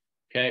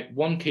 Okay,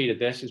 one key to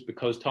this is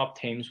because top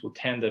teams will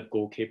tend to have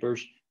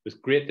goalkeepers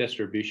with great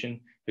distribution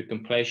who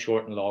can play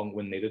short and long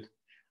when needed.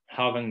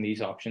 Having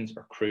these options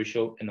are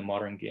crucial in the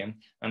modern game.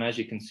 And as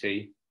you can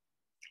see,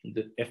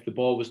 if the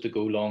ball was to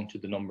go long to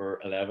the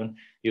number 11,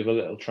 you have a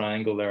little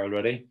triangle there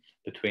already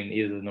between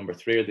either the number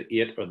 3 or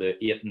the 8 or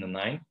the 8 and the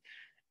 9.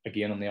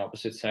 Again, on the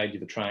opposite side, you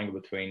have a triangle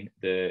between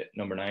the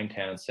number 9,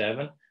 10 and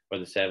 7, or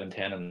the 7,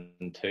 10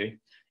 and 2.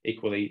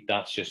 Equally,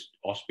 that's just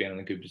us being in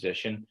a good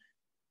position,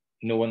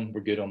 knowing we're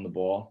good on the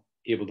ball,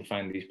 able to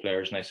find these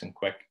players nice and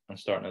quick and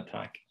start an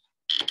attack.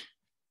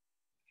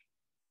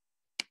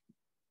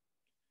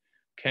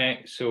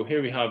 Okay, so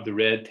here we have the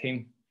red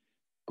team.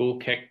 Goal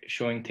kick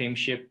showing team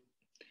shape.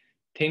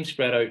 Team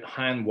spread out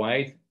high and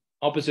wide.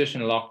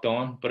 Opposition locked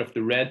on, but if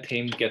the red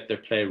team get their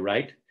play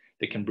right,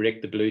 they can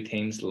break the blue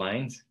team's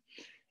lines.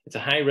 It's a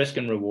high risk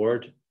and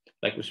reward,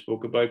 like we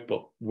spoke about,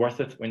 but worth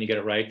it when you get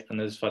it right, and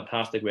it's a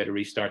fantastic way to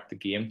restart the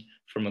game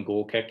from a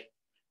goal kick.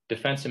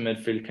 Defence and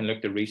midfield can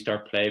look to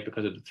restart play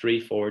because of the 3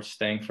 forwards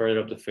staying further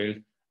up the field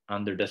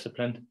and they're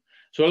disciplined.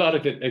 So a lot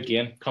of it,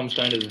 again, comes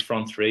down to the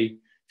front 3,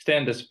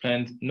 staying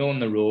disciplined, knowing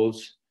the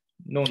roles,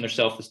 knowing their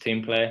self as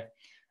team play.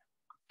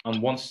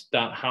 And once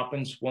that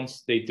happens,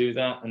 once they do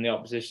that and the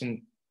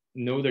opposition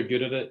know they're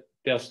good at it,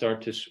 they'll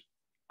start to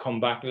come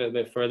back a little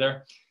bit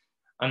further.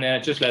 And then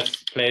it just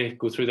lets play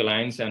go through the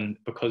lines. And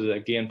because of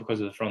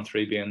the front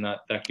three being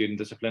that good and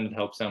disciplined, it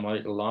helps them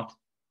out a lot.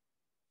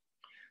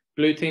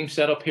 Blue team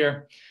set up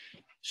here.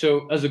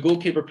 So as the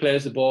goalkeeper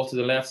plays the ball to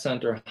the left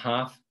centre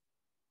half,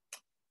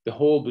 the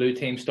whole blue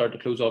team start to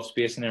close off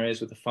spacing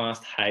areas with a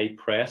fast, high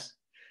press.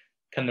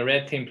 Can the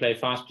red team play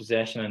fast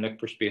possession and look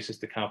for spaces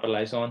to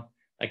capitalise on?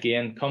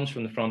 Again, comes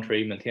from the front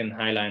three, maintaining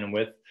high line and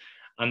width.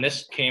 And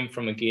this came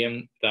from a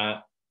game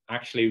that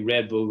actually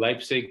Red Bull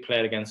Leipzig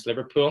played against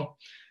Liverpool.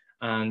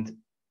 And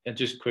I'll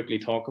just quickly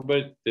talk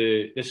about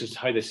this is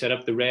how they set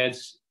up. The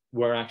Reds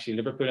were actually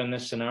Liverpool in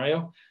this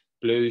scenario.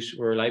 Blues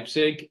were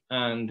Leipzig,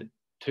 and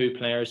two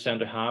players,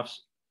 centre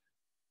halves,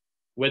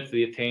 width of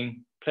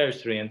 18,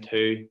 players 3 and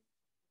 2,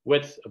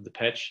 width of the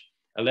pitch,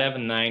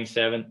 11, 9,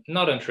 7,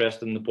 not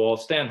interested in the ball,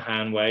 staying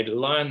hand wide,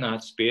 allowing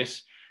that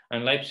space.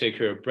 And Leipzig,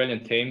 who are a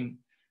brilliant team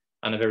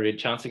and a very good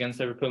chance against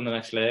Liverpool in the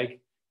next leg,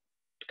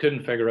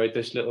 couldn't figure out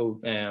this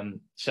little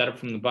setup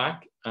from the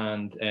back.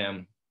 And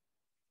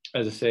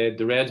as I said,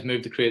 the Reds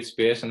moved to create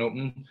space and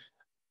open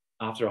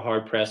after a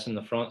hard press in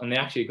the front, and they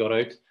actually got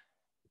out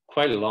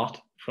quite a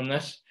lot from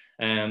this.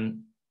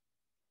 And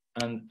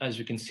as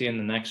we can see in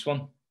the next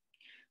one,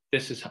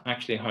 this is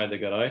actually how they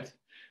got out.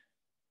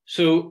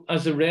 So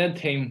as the red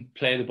team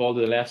play the ball to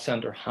the left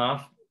centre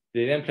half,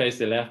 they then plays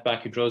the left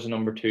back who draws a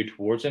number 2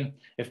 towards him.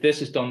 If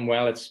this is done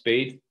well at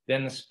speed,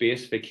 then the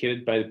space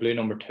vacated by the blue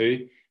number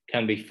 2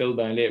 can be filled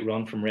by a late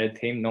run from red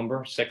team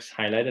number 6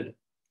 highlighted.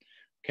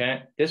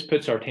 Okay, this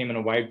puts our team in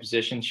a wide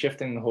position,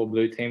 shifting the whole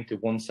blue team to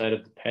one side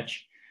of the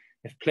pitch.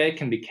 If play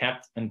can be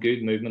kept and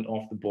good movement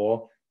off the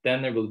ball,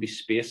 then there will be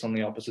space on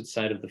the opposite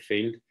side of the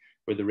field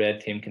where the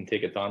red team can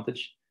take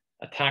advantage.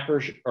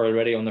 Attackers are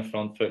already on the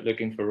front foot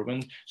looking for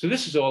openings. So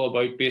this is all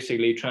about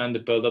basically trying to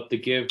build up to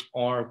give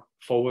our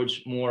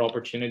forwards more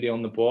opportunity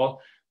on the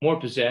ball, more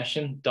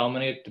possession,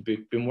 dominate, to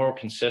be more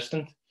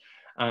consistent.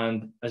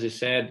 And as I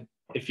said,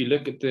 if you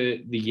look at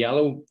the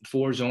yellow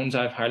 4 zones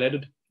I've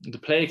highlighted, the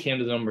play came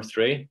to the number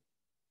 3.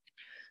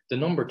 The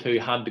number 2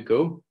 had to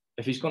go.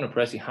 If he's going to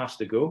press, he has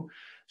to go.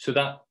 So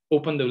that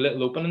opened a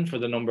little opening for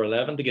the number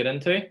 11 to get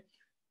into.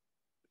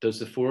 Does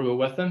the 4 go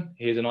with him?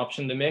 He has an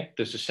option to make.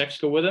 Does the 6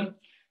 go with him?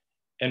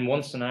 In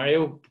one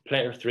scenario,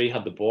 player 3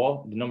 had the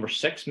ball. The number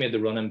 6 made the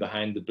run in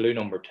behind the blue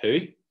number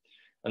 2,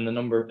 and the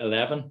number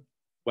 11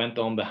 went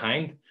on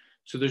behind.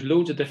 So there's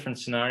loads of different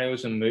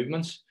scenarios and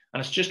movements,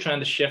 and it's just trying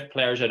to shift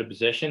players out of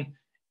position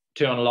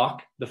to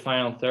unlock the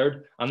final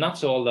third. And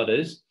that's all that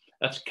is.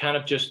 That's kind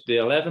of just the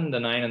 11, the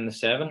 9, and the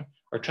 7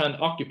 are trying to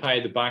occupy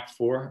the back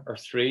 4 or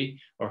 3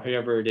 or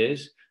whoever it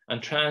is,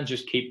 and try and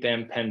just keep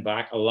them pinned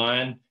back,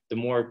 allowing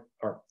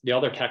the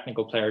other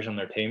technical players on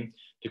their team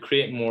to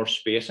create more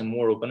space and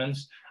more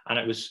openings. And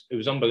it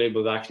was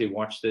unbelievable to actually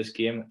watch this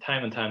game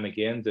time and time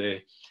again.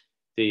 The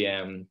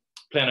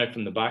playing out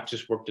from the back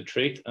just worked a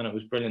treat, and it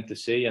was brilliant to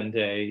see. And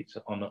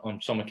on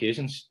some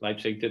occasions,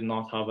 Leipzig did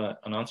not have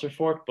an answer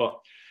for it. But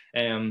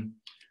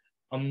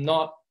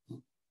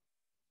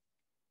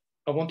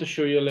I want to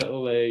show you a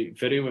little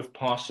video if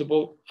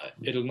possible.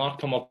 It'll not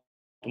come up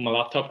on my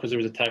laptop because there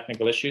was a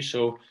technical issue.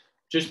 So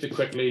just to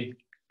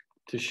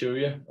show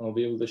you, I'll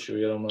be able to show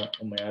you on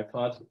my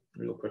iPad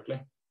real quickly.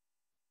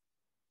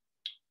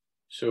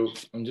 So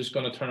I'm just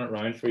going to turn it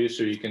around for you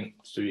so you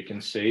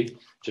can see,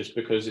 just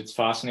because it's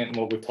fascinating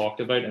what we've talked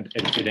about, and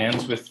it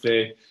ends with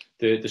the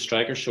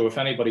strikers. So if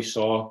anybody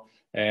saw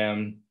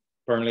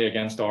Burnley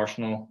against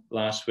Arsenal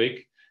last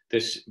week,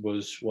 this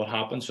was what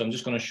happened. So I'm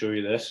just going to show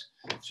you this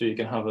so you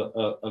can have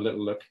a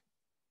little look.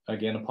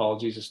 Again,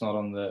 apologies, it's not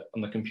on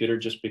the computer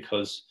just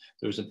because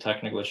there was a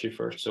technical issue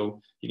first.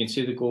 So you can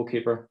see the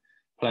goalkeeper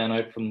playing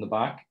out from the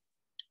back.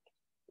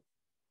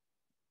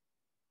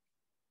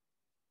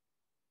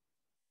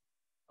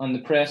 And the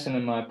pressing,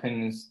 in my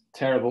opinion, is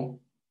terrible.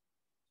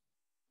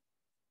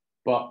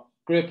 But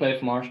great play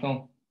from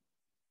Arsenal.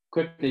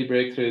 Quickly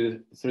break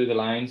through the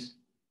lines.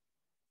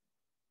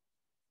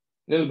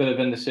 A little bit of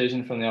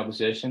indecision from the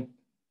opposition.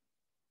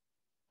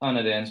 And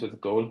it ends with a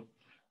goal.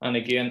 And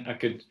again, I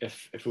could,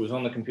 if it was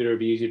on the computer, it'd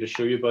be easier to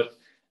show you, but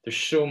there's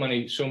so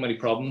many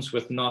problems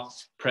with not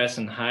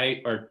pressing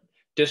high or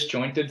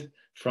disjointed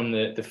from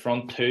the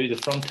front 2.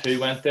 The front 2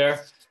 went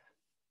there.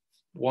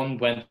 One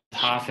went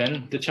half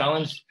in the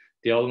challenge.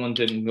 The other one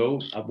didn't go.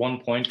 At one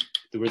point,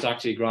 there was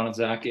actually Granit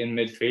Xhaka in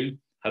midfield,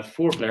 had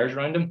 4 players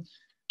around him.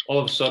 All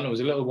of a sudden, it was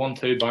a little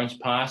 1-2 bounce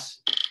pass.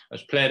 It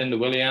was played into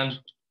Willian.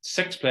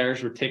 6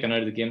 players were taken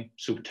out of the game.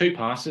 So 2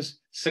 passes,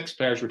 6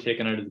 players were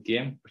taken out of the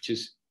game, which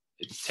is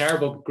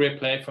terrible. Great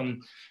play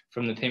from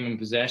the team in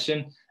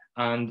possession.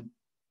 And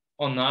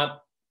on that,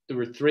 there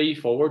were 3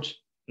 forwards,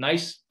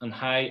 nice and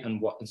high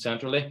and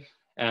centrally.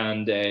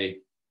 And they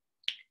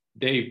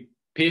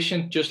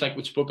patient, just like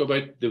we spoke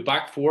about. The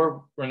back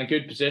 4 were in a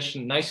good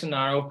position, nice and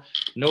narrow,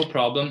 no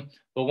problem.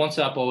 But once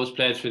that ball was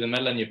played through the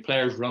middle and your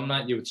players run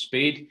that, you have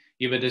speed,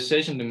 you have a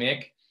decision to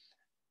make.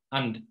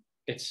 And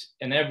it's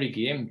in every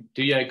game,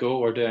 do I go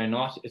or do I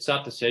not? It's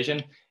that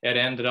decision. It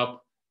ended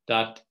up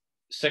that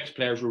 6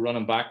 players were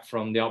running back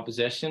from the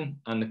opposition,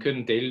 and they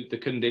couldn't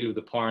deal with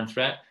the power and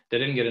threat. They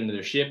didn't get into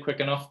their shape quick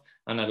enough,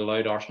 and it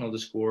allowed Arsenal to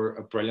score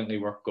a brilliantly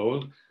worked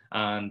goal.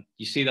 And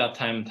you see that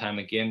time and time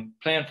again,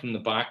 playing from the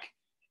back.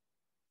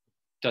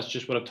 That's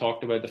just what I've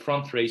talked about. The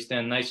front three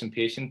staying nice and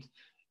patient.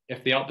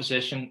 If the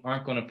opposition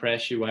aren't going to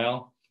press you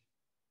well,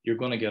 you're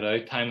going to get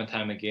out time and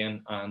time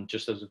again. And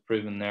just as it's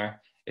proven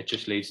there, it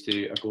just leads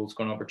to a goal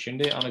scoring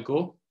opportunity and a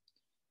goal.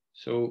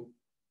 So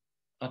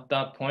at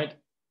that point,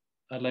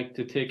 I'd like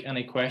to take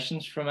any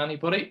questions from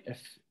anybody. If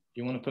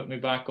you want to put me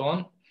back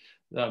on,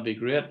 that'd be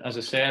great. As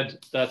I said,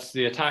 that's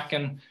the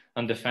attacking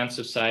and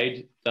defensive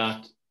side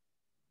that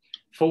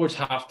forwards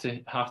have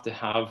to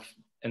have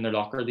in their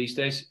locker these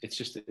days. It's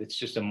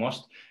just a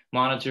must.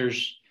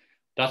 Managers,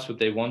 that's what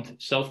they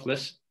want.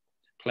 Selfless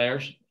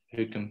players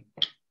who can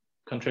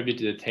contribute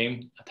to the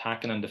team,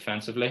 attacking and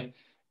defensively,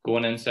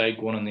 going inside,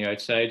 going on the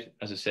outside.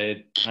 As I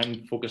said,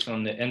 I'm focusing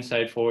on the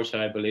inside forwards, who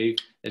I believe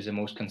is the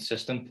most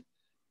consistent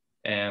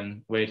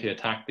way to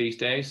attack these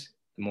days,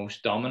 the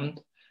most dominant.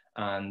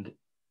 And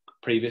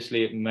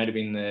previously it might have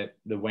been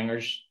the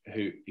wingers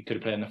who you could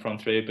have played in the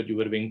front three, but you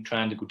would have been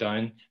trying to go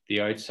down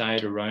the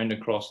outside, around,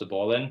 and cross the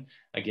ball in.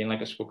 Again,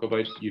 like I spoke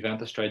about,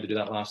 Juventus tried to do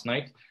that last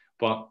night.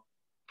 But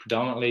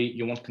predominantly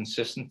you want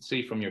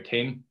consistency from your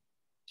team.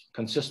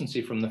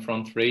 Consistency from the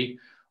front three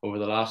over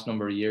the last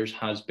number of years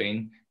has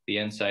been the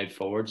inside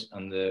forwards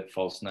and the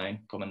false nine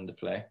coming into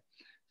play.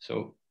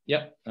 So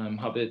yeah, I'm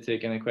happy to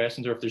take any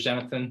questions, or if there's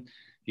anything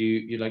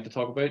you'd like to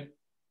talk about.